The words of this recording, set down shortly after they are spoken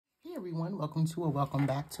Hey everyone, welcome to or welcome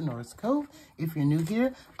back to Noras Cove. If you're new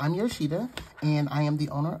here, I'm Yoshida and I am the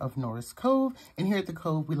owner of Noras Cove. And here at the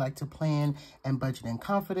Cove, we like to plan and budget in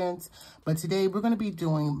confidence. But today we're going to be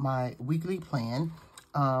doing my weekly plan.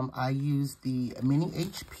 I use the mini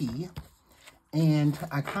HP and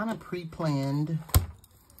I kind of pre-planned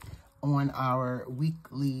on our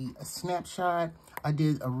weekly snapshot. I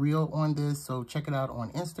did a reel on this, so check it out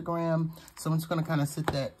on Instagram. So I'm just going to kind of sit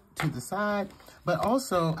that to the side. But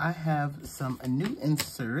also, I have some new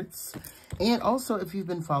inserts. And also, if you've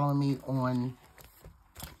been following me on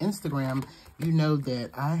Instagram, you know that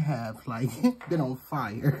I have, like, been on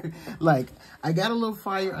fire. Like, I got a little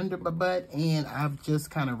fire under my butt, and I've just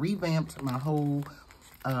kind of revamped my whole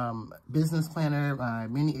business planner, my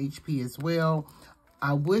mini HP as well.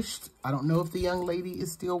 I don't know if the young lady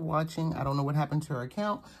is still watching. I don't know what happened to her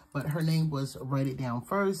account, but her name was Write It Down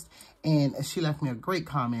First, and she left me a great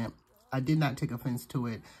comment. I did not take offense to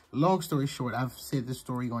it. Long story short, I've said this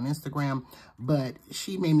story on Instagram, but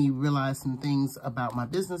she made me realize some things about my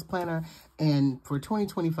business planner, and for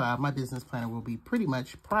 2025, my business planner will be pretty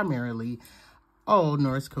much primarily all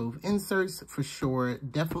Noras Cove inserts for sure.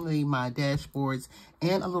 Definitely my dashboards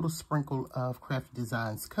and a little sprinkle of Craft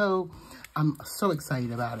Designs Co. I'm so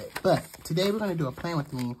excited about it. But today we're going to do a plan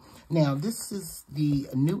with me. Now, this is the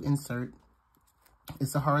new insert.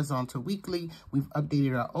 It's a horizontal weekly. We've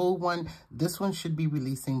updated our old one. This one should be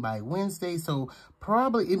releasing by Wednesday. So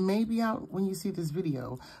probably it may be out when you see this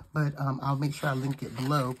video, but I'll make sure I link it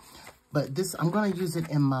below. But this, I'm going to use it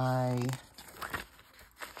in my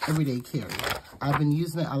everyday carry. I've been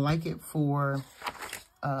using it. I like it for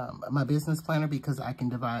my business planner because I can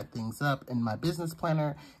divide things up. In my business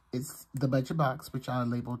planner, it's the budget box, which I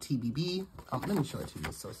label TBB. Let me show it to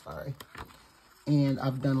you. So sorry. And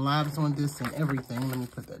I've done lives on this and everything. Let me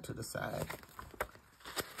put that to the side.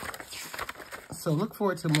 So look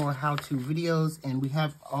forward to more how-to videos. And we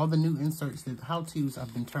have all the new inserts. The how-tos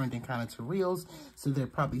have been turned in kind of to reels. So they're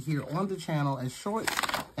probably here on the channel as shorts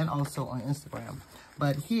and also on Instagram.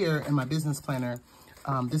 But here in my business planner,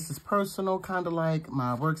 this is personal, kind of like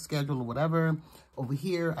my work schedule or whatever. Over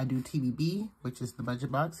here, I do TBB, which is the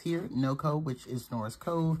budget box here. NoCo, which is Noras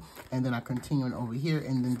Cove. And then I continue on over here.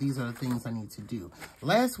 And then these are the things I need to do.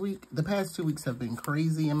 Last week, the past 2 weeks have been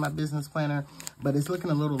crazy in my business planner. But it's looking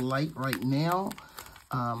a little light right now.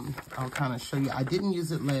 I'll kind of show you. I didn't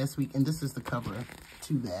use it last week. And this is the cover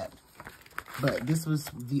to that. But this was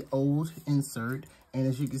the old insert. And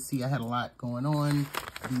as you can see, I had a lot going on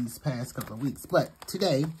these past couple of weeks. But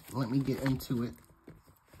today, let me get into it.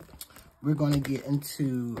 We're going to get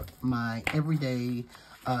into my everyday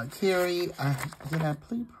carry. Did I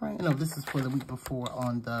pre-print? No, this is for the week before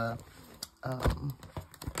on the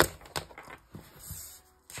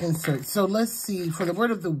insert. So let's see. For the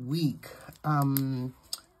word of the week, being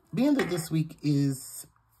that this week is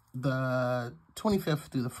the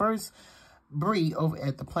 25th through the 1st, Bree over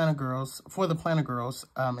at the Planner Girls, for the Planner Girls,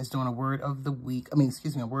 is doing a word of the week.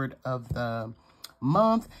 A word of the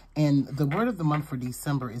month. And the word of the month for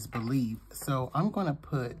December is believe. So I'm going to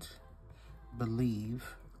put believe.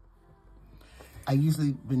 I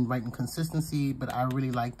usually been writing consistency, but I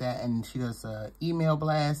really like that. And she does an email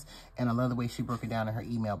blast. And I love the way she broke it down in her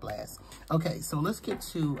email blast. Okay, so let's get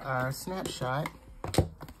to our snapshot.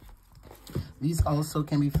 These also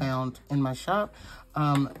can be found in my shop.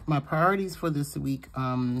 My priorities for this week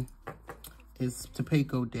is to pay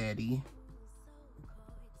GoDaddy.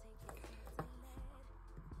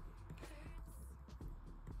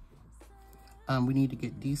 We need to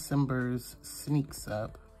get December's sneaks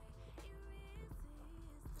up.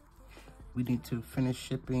 We need to finish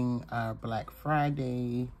shipping our Black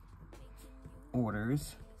Friday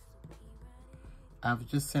orders. I've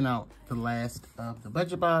just sent out the last of the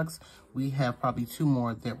budget box. We have probably 2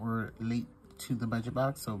 more that were late to the budget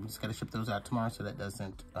box, so we just got to ship those out tomorrow so that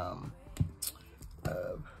doesn't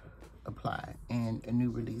apply. And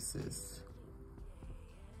new releases.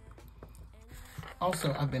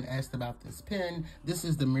 Also, I've been asked about this pen. This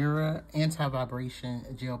is the Mirror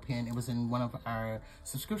Anti-Vibration Gel Pen. It was in one of our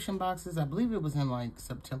subscription boxes. I believe it was in like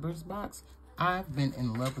September's box. I've been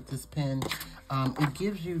in love with this pen. It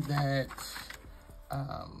gives you that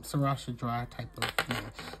Sriracha dry type of thing.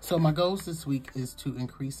 So my goals this week is to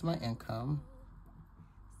increase my income,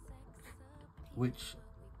 which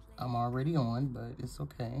I'm already on, but it's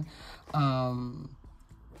okay.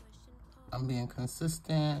 I'm being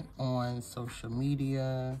consistent on social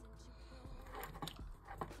media.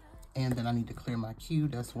 And then I need to clear my queue.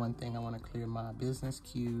 That's one thing. I want to clear my business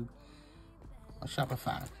queue on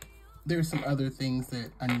Shopify. there's some other things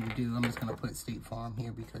that I need to do. I'm just going to put State Farm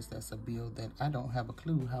here because that's a bill that I don't have a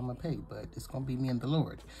clue how I'm going to pay, but it's going to be me and the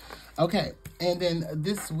Lord. Okay, and then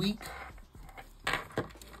this week,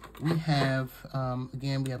 we have,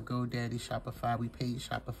 again, we have GoDaddy, Shopify. We paid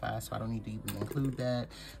Shopify, so I don't need to even include that.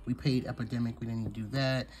 We paid Epidemic. We didn't need to do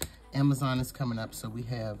that. Amazon is coming up, so we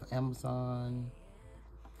have Amazon,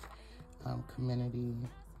 Community.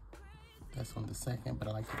 That's on the 2nd, but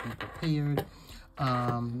I like to be prepared.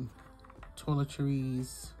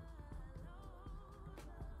 Toiletries.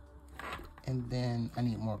 And then I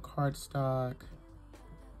need more cardstock.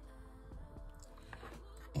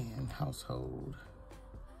 And household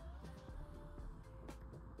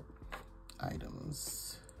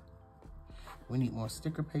items. We need more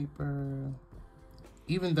sticker paper.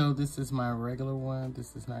 Even though this is my regular one,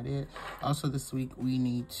 this is not it. Also this week we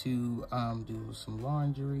need to do some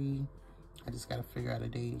laundry. I just got to figure out a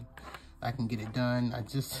day I can get it done. I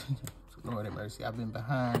just, Lord have mercy, I've been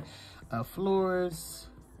behind. Floors.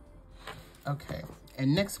 Okay.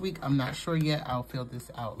 And next week, I'm not sure yet. I'll fill this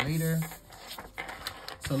out later.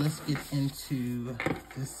 So let's get into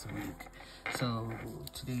this week. So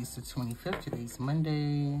today's the 25th. Today's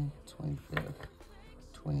Monday, 25th,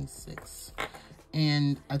 26th.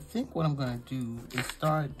 And I think what I'm going to do is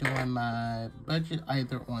start doing my budget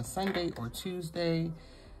either on Sunday or Tuesday.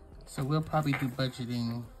 So we'll probably do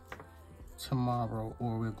budgeting tomorrow,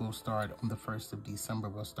 or we'll go start on the 1st of December.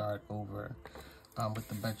 We'll start over with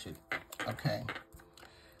the budget. Okay.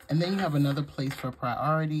 And then you have another place for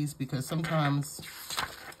priorities, because sometimes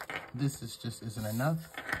this is just isn't enough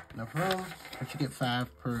room, but you get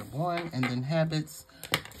 5 per one. And then habits.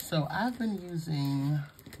 So I've been using,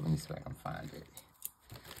 let me see if I can find it.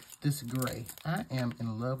 This gray. I am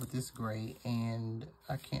in love with this gray, and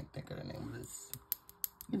I can't think of the name of this.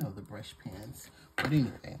 You know, the brush pens. But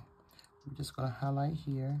anyway, I'm just going to highlight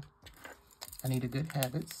here. I need a good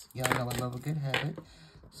habits. Y'all know I love a good habit.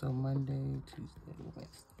 So Monday, Tuesday,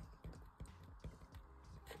 Wednesday.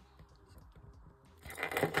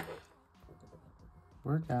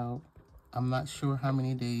 Workout. I'm not sure how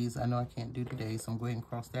many days. I know I can't do today, so I'm going to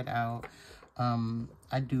cross that out.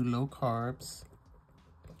 I do low carbs,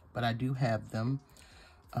 but I do have them.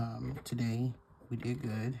 Today, we did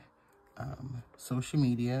good. Social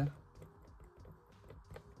media,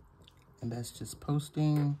 and that's just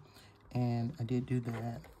posting, and I did do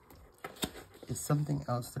that. It's something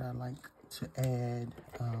else that I like to add.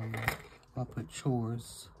 I'll put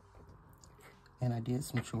chores, and I did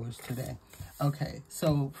some chores today. Okay,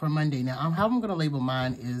 so for Monday now, how I'm gonna label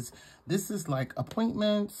mine is, this is like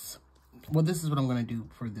appointments. Well, this is what I'm gonna do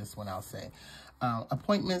for this one, I'll say.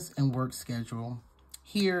 Appointments and work schedule.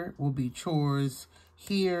 Here will be chores.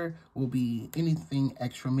 Here will be anything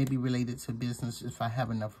extra, maybe related to business if I have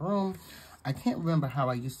enough room. I can't remember how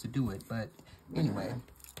I used to do it, but anyway.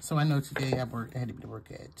 So I know today I had to be to work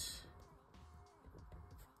at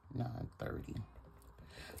 9:30.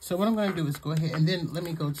 So what I'm going to do is go ahead and then let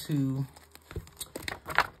me go to,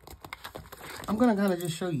 I'm going to kind of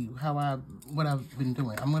just show you what I've been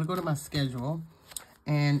doing. I'm going to go to my schedule,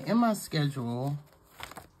 and in my schedule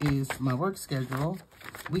is my work schedule.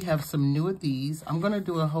 We have some new of these. I'm going to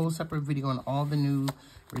do a whole separate video on all the new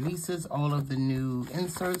releases, all of the new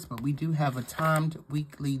inserts, but we do have a timed,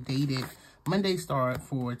 weekly, dated Monday start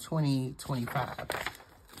for 2025.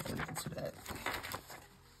 Get into that.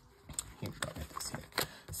 Here we go.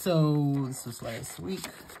 So this was last week.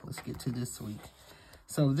 Let's get to this week.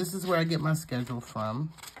 So this is where I get my schedule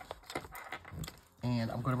from. And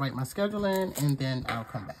I'm going to write my schedule in, and then I'll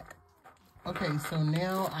come back. Okay, so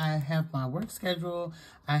now I have my work schedule.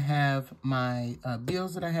 I have my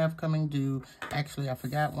bills that I have coming due. Actually, I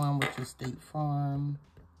forgot one, which is State Farm.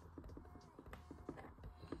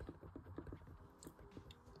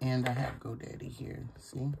 And I have GoDaddy here.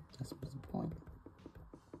 See, that's what's the point.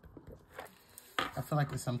 I feel like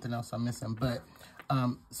there's something else I'm missing, but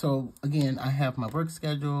so again, I have my work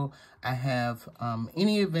schedule. I have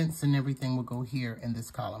any events and everything will go here in this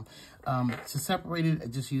column. To separate it, I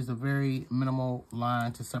just use a very minimal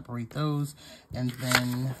line to separate those. And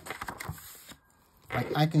then,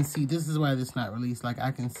 like, I can see, this is why this is not released. Like,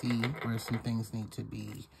 I can see where some things need to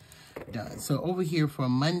be done. So over here for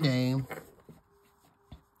Monday,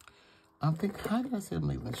 I think, how did I say I'm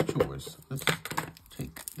labeling this? Chores. Let's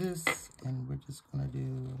take this, and we're just going to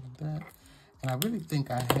do that. And I really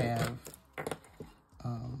think I have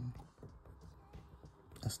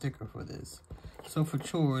a sticker for this. So for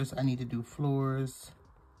chores, I need to do floors,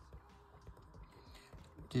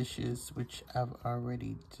 dishes, which I've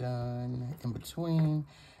already done in between,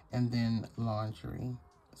 and then laundry.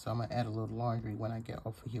 So I'm going to add a little laundry when I get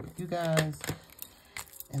off of here with you guys.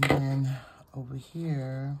 And then over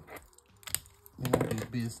here, we're going to do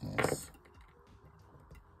business.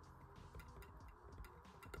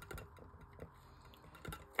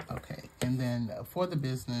 Okay, and then for the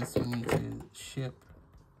business, we need to ship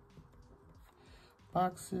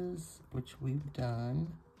boxes, which we've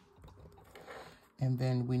done. And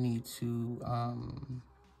then we need to,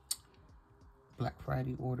 Black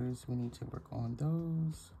Friday orders, we need to work on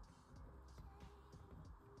those.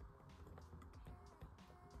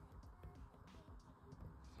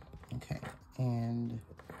 Okay, and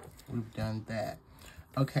we've done that.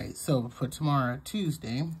 Okay, so for tomorrow,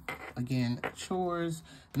 Tuesday, again, chores,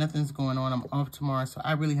 nothing's going on. I'm off tomorrow, so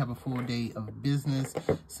I really have a full day of business.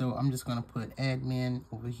 So I'm just gonna put admin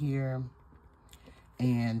over here,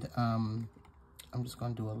 and I'm just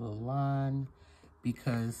gonna do a little line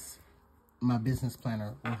because my business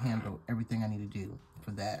planner will handle everything I need to do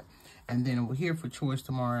for that. And then over here for chores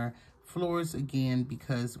tomorrow, floors again,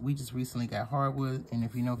 because we just recently got hardwood. And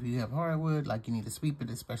if you have hardwood, like, you need to sweep it,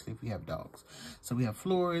 especially if you have dogs. So we have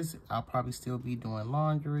floors. I'll probably still be doing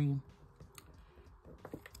laundry.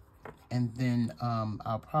 And then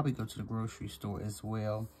I'll probably go to the grocery store as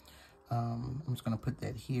well. I'm just going to put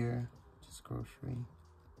that here, just grocery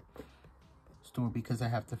store, because I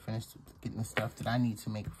have to finish getting the stuff that I need to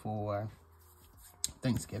make for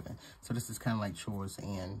Thanksgiving. So this is kind of like chores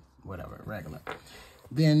and whatever, regular.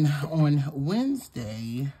 Then on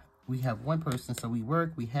Wednesday, we have one person, so we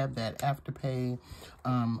work, we have that afterpay.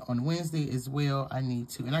 On Wednesday as well, I need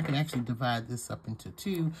to, and I can actually divide this up into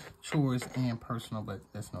two, chores and personal, but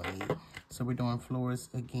that's no need. So we're doing floors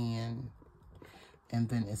again, and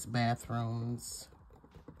then it's bathrooms.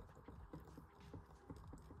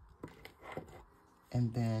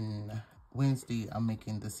 And then Wednesday, I'm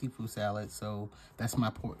making the seafood salad, so that's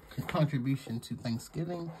my contribution to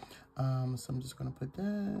Thanksgiving. So I'm just gonna put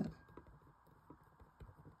that.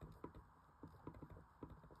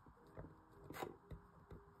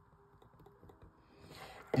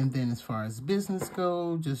 And then as far as business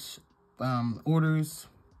go, just orders,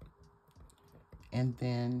 and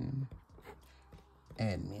then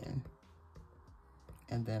admin.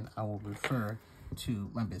 And then I will refer to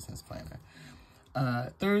my business planner.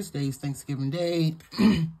 Thursday's Thanksgiving Day.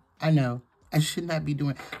 I know I should not be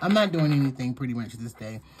doing, I'm not doing anything pretty much this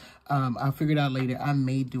day. I'll figure it out later. I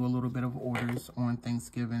may do a little bit of orders on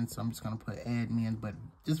Thanksgiving, so I'm just going to put admin, but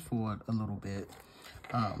just for a little bit.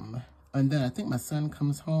 And then I think my son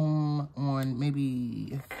comes home on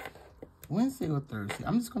maybe Wednesday or Thursday.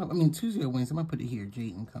 I'm just going to, Tuesday or Wednesday. I'm going to put it here.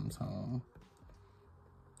 Jayden comes home.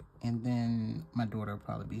 And then my daughter will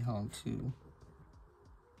probably be home too.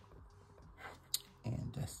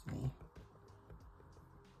 And Destiny.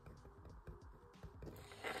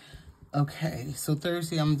 Okay, so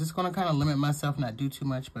Thursday, I'm just going to kind of limit myself, not do too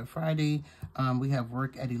much. But Friday, we have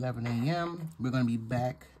work at 11 a.m. We're going to be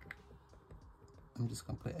back. I'm just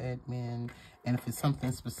going to put admin. And if it's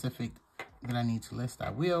something specific that I need to list,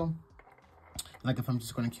 I will. Like if I'm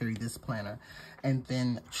just going to carry this planner. And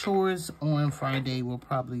then chores on Friday will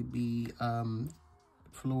probably be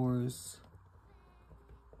floors.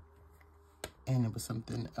 And it was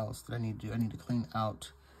something else that I need to do. I need to clean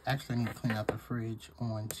out. Actually, I need to clean out the fridge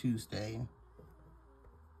on Tuesday.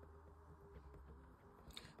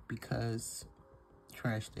 Because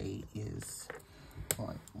trash day is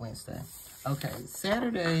on Wednesday. Okay,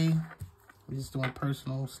 Saturday, we're just doing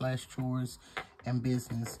personal / chores and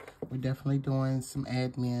business. We're definitely doing some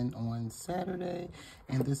admin on Saturday.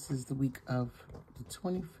 And this is the week of the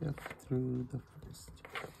 25th through the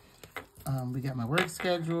 1st. We got my work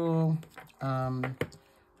schedule.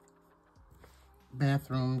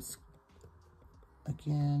 Bathrooms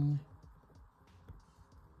again,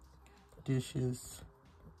 dishes,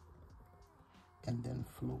 and then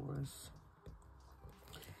floors.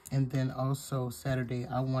 And then also Saturday,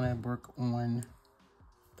 I want to work on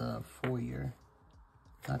the foyer.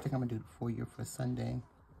 I think I'm gonna do the foyer for Sunday.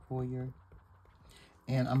 Foyer.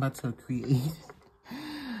 And I'm about to create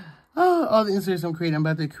all the inserts I'm creating. I'm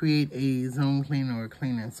about to create a zone cleaning or a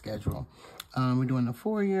cleaning schedule. We're doing the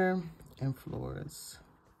foyer and floors.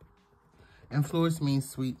 And floors means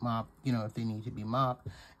sweep, mop, if they need to be mopped.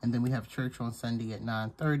 And then we have church on Sunday at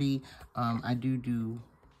 9:30. I do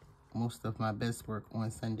most of my best work on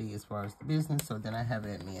Sunday as far as the business, so then I have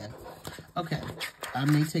admin. Okay, I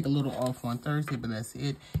may take a little off on Thursday, but that's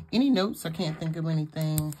it. Any notes? I can't think of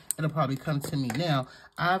anything. It'll probably come to me. Now,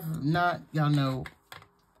 y'all know,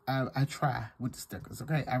 I try with the stickers,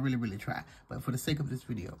 okay? I really try. But for the sake of this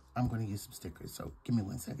video, I'm going to use some stickers. So give me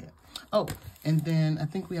 1 second. Oh, and then I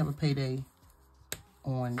think we have a payday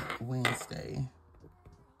on Wednesday.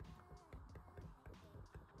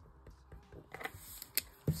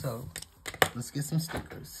 So let's get some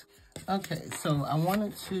stickers. Okay, so I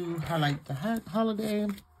wanted to highlight the holiday.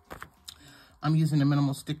 I'm using the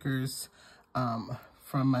minimal stickers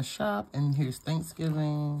from my shop. And here's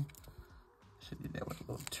Thanksgiving. Should do that with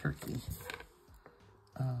a little turkey.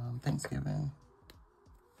 Thanksgiving.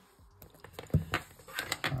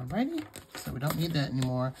 Alrighty, so we don't need that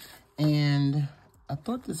anymore. And I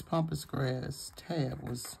thought this pampas grass tab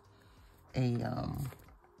was a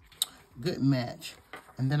good match.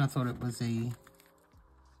 And then I thought it was a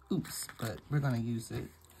oops, but we're gonna use it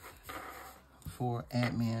for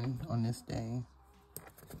admin on this day.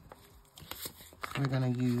 We're gonna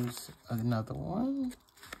use another one.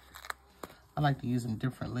 I like to use them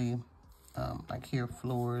differently, like here,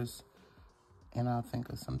 floors. And I'll think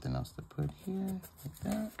of something else to put here, like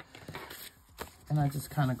that. And I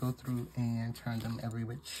just kind of go through and turn them every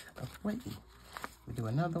which way. We do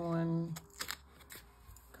another one,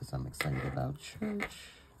 because I'm excited about church.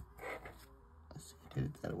 Let's see, I did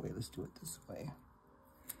it that way. Let's do it this way.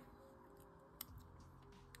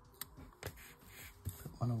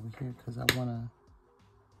 Put one over here, because I want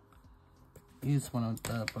to use one of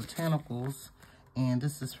the botanicals. And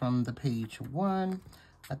this is from the page 1.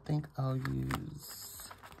 I think I'll use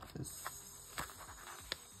this.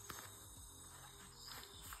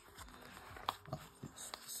 I'll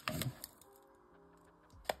use this one.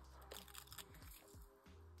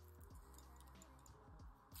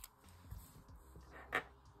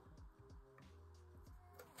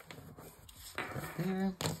 Put that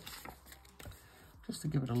there. Just to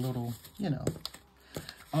give it a little, you know.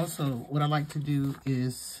 Also, what I like to do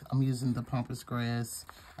is, I'm using the pampas grass.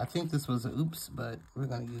 I think this was a oops, but we're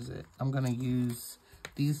going to use it. I'm going to use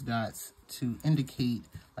these dots to indicate,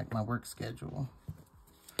 like, my work schedule.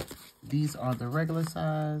 These are the regular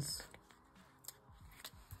size.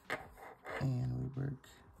 And we work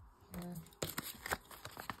here.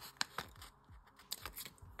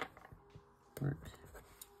 Work.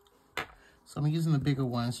 So I'm using the bigger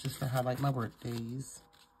ones just to highlight my work days.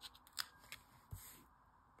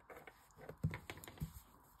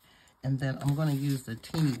 And then I'm going to use the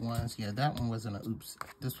teeny ones. Yeah, that one wasn't an oops.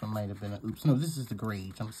 This one might have been an oops. No, this is the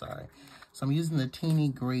grade. I'm sorry. So I'm using the teeny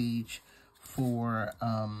grade for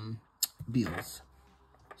bills.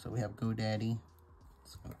 So we have GoDaddy.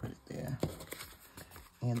 Just going to put it there.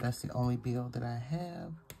 And that's the only bill that I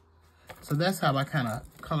have. So that's how I kind of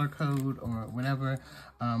color code or whatever.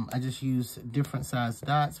 I just use different size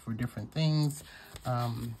dots for different things.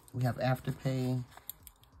 We have Afterpay.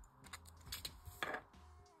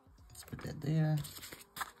 Put that there.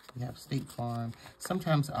 We have State Farm.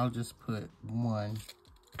 Sometimes I'll just put one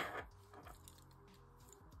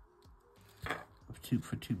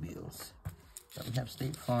for two bills. So we have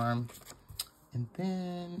State Farm. And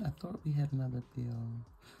then I thought we had another bill.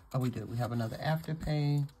 Oh, we do. We have another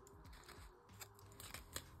Afterpay.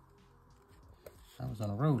 I was on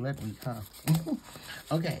a road that week, huh?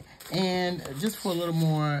 Okay. And just for a little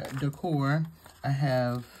more decor, I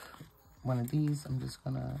have one of these. I'm just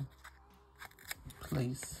going to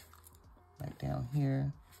place right down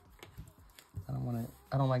here. I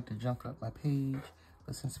don't like to junk up my page,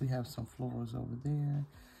 but since we have some florals over there,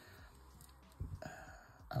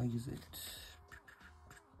 I'll use it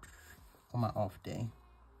on my off day.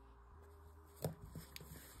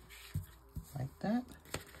 Like that.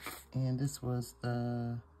 And this was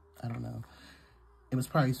the, I don't know. It was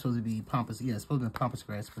probably supposed to be pampas. Yeah, it's supposed to be pampas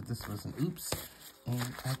grass, but this was an oops.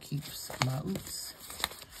 And I keep my oops.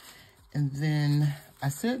 And then I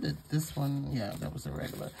said that this one, yeah, that was a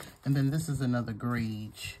regular. And then this is another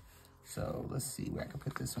grade. So let's see where I can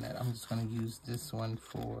put this one at. I'm just going to use this one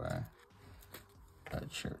for a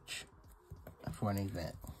church, for an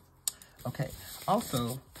event. Okay.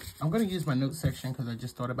 Also, I'm going to use my notes section because I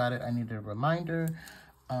just thought about it. I needed a reminder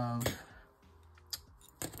of,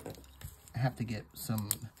 I have to get some,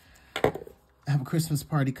 I have a Christmas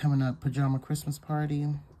party coming up, pajama Christmas party.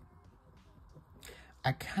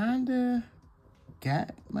 I kind of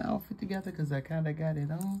got my outfit together because I kind of got it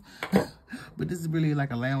on. But this is really like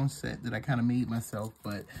a lounge set that I kind of made myself.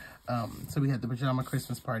 But, so we had the pajama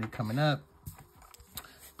Christmas party coming up.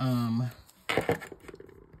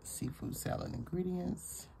 Seafood salad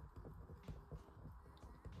ingredients.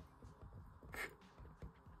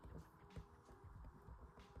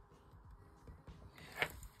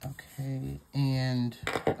 Okay, and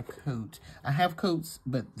a coat. I have coats,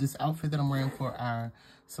 but this outfit that I'm wearing for our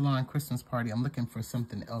salon Christmas party, I'm looking for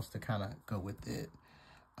something else to kind of go with it.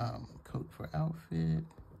 Coat for outfit.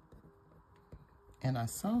 And I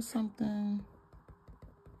saw something,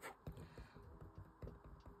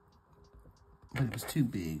 but it was too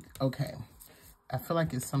big. Okay, I feel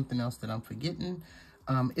like it's something else that I'm forgetting.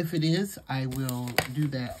 If it is, I will do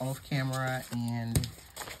that off camera and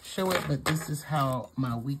show it, but this is how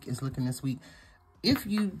my week is looking this week. If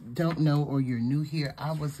you don't know or you're new here,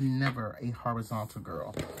 I was never a horizontal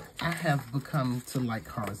girl. I have become to like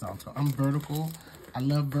horizontal. I'm vertical. I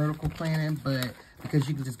love vertical planning, but because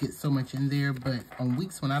you can just get so much in there. But on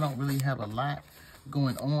weeks when I don't really have a lot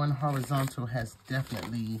going on, horizontal has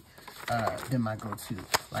definitely been my go-to.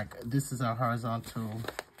 Like, this is our horizontal.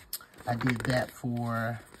 I did that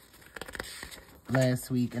for last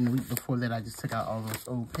week, and the week before that I just took out all those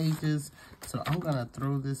old pages. So I'm gonna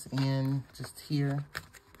throw this in just here,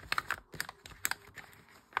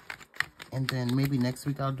 and then maybe next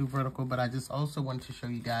week I'll do vertical. But I just also wanted to show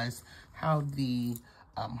you guys how the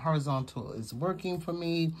horizontal is working for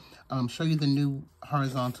me. Show you the new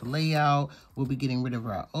horizontal layout. We'll be getting rid of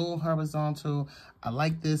our old horizontal. I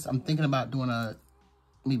like this. I'm thinking about doing a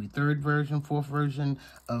maybe third version, fourth version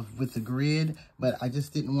of with the grid, but I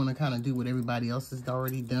just didn't want to kind of do what everybody else has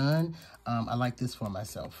already done. I like this for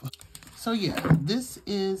myself. So yeah, this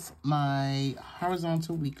is my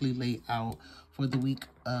horizontal weekly layout for the week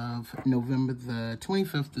of November the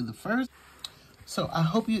 25th through the 1st. So I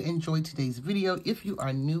hope you enjoyed today's video. If you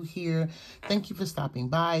are new here, thank you for stopping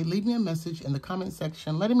by. Leave me a message in the comment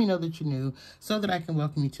section letting me know that you're new so that I can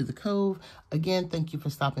welcome you to the Cove. Again, thank you for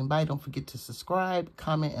stopping by. Don't forget to subscribe,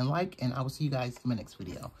 comment, and like, and I will see you guys in my next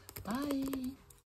video. Bye.